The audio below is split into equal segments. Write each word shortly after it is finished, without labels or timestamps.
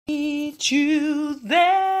meet you there.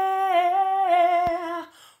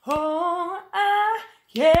 Oh,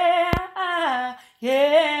 yeah,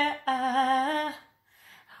 yeah.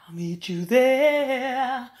 I'll meet you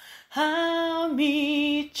there. I'll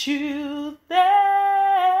meet you there.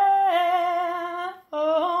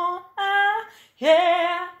 Oh,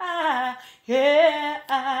 yeah,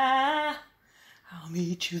 yeah. I'll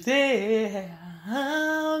meet you there.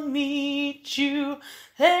 I'll meet you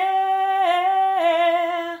there.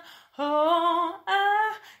 Oh,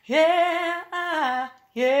 yeah,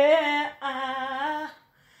 yeah.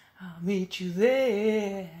 I'll meet you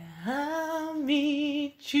there. I'll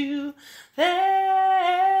meet you there.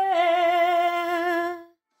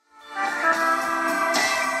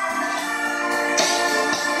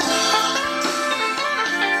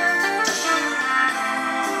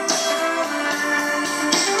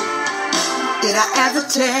 Did I ever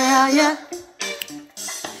tell you?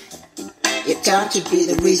 You're going to be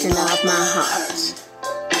the reason of my heart.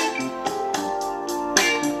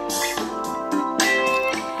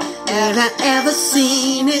 Have I ever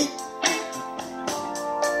seen it?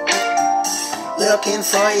 Looking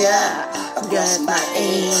for you, got my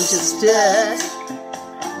angel's dust.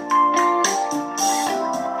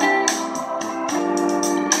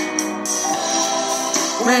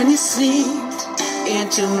 When you slipped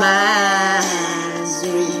into my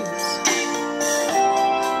dreams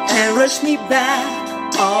and rushed me back,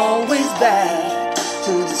 always back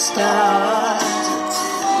to the start.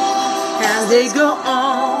 As they go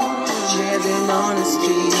on, jamming on the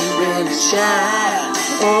street when it shines.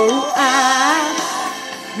 Oh,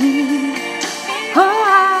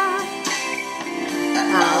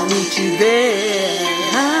 I'll meet you there.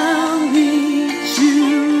 I'll meet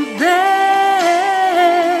you there.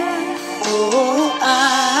 Oh,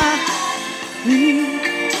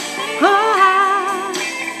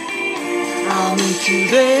 I'll meet you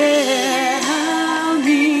there. I'll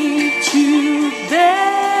meet you there.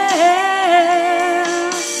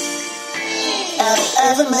 Have you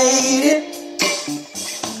ever made it?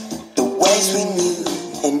 The ways we knew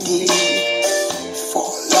and did for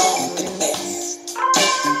long and best.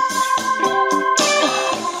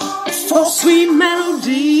 For sweet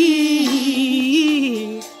melody.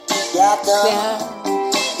 Got them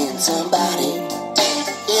in somebody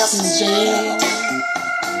else's jail.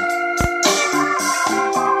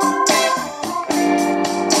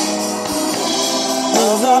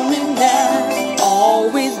 Love me down,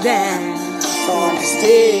 always down for the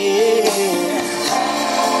stay.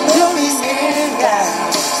 Don't be scared,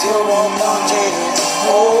 guys. Still walk on jail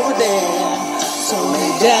over there. So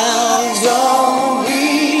lay down your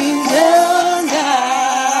reason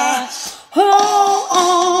die.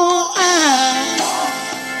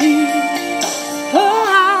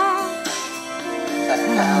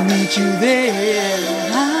 I'll meet you there.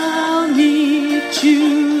 I'll meet you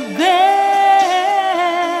there.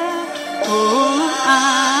 Oh,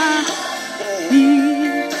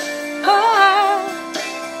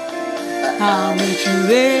 I'll meet you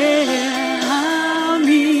there. I'll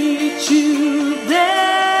meet you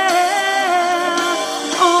there.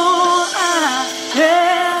 Oh,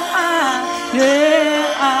 yeah.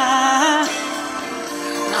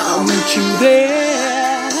 I'll meet you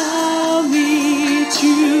there. I'll meet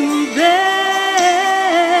you there.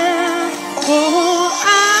 Oh,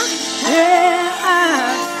 yeah.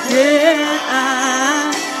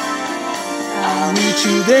 I'll meet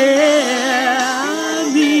you there.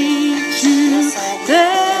 I'll meet you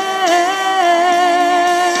there.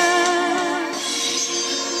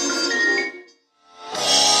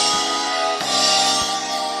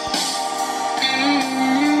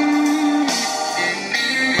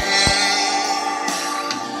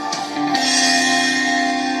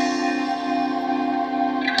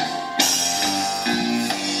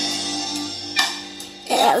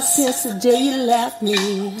 Ever since the day you left me,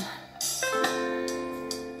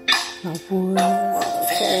 my world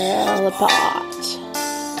fell apart.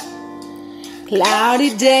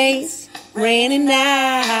 Cloudy days, rainy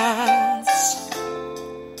nights,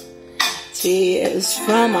 tears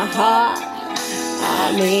from my heart.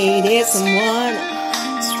 I needed someone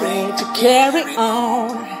strength to carry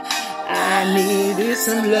on. I needed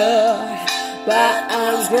some love, but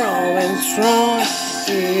I was growing strong.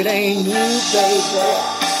 It ain't you,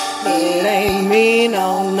 baby. It ain't me,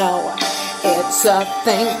 no. It's a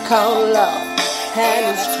thing called love, and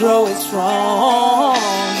it's growing strong.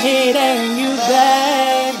 It ain't you,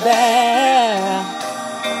 baby.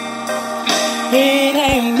 It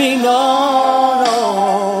ain't me, no.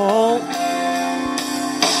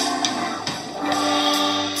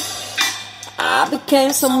 I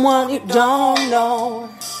became someone you don't know.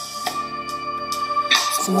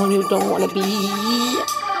 someone you don't want to be.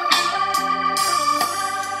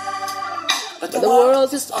 But the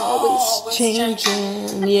world is always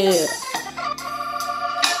changing, yeah.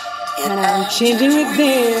 And I'm changing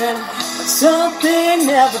within, but something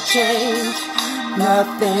never changed.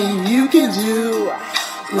 Nothing you can do.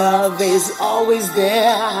 Love is always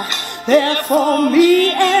there for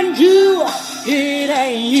me and you. It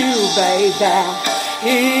ain't you, baby.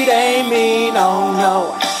 It ain't me, no,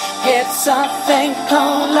 no. It's something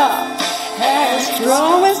called love, and it's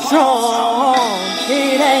growing strong.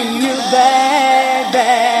 It ain't you, baby.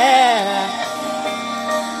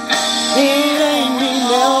 It ain't me,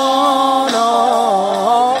 no,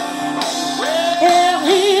 no. Yeah,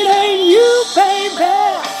 it ain't you, baby.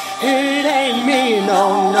 It ain't me,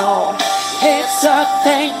 no, no. It's a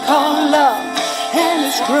thing called love, and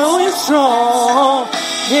it's growing strong.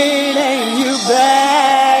 It ain't you,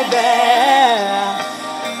 baby.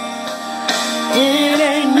 It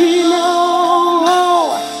ain't me, no,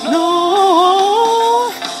 no.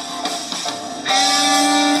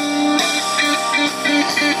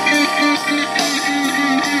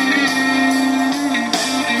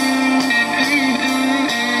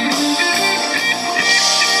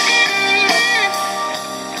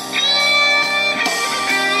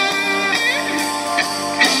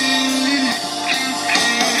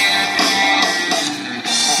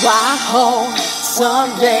 I hope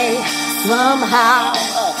someday, somehow,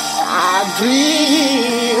 our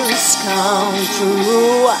dreams come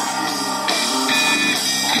true.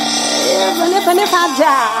 Even if I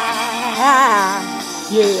die,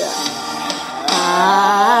 yeah,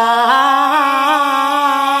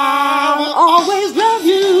 I'll always love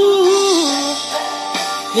you.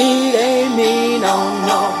 It ain't me, no,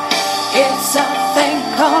 no. It's something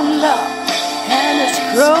called love, and it's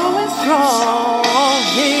growing strong.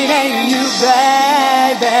 It ain't you,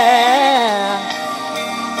 baby.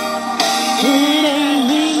 It ain't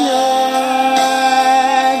me,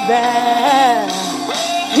 baby.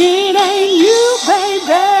 It ain't you,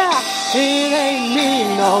 baby. It ain't me,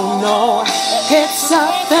 no, no. It's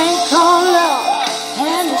something called love,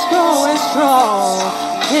 and it's growing strong.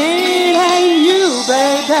 It ain't you,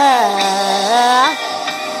 baby.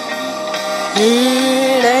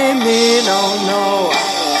 It ain't me, no, no.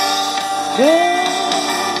 Yeah.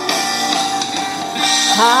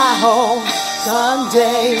 I hope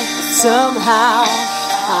someday, somehow,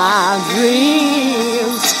 our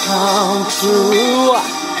dreams come true.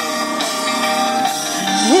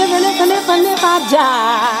 Even if I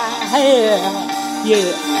die,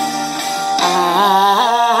 yeah,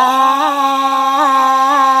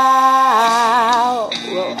 I'll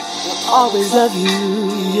always love you,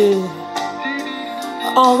 yeah.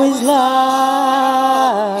 Always love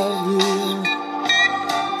you.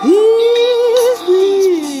 Yes,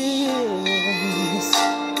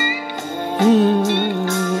 yes.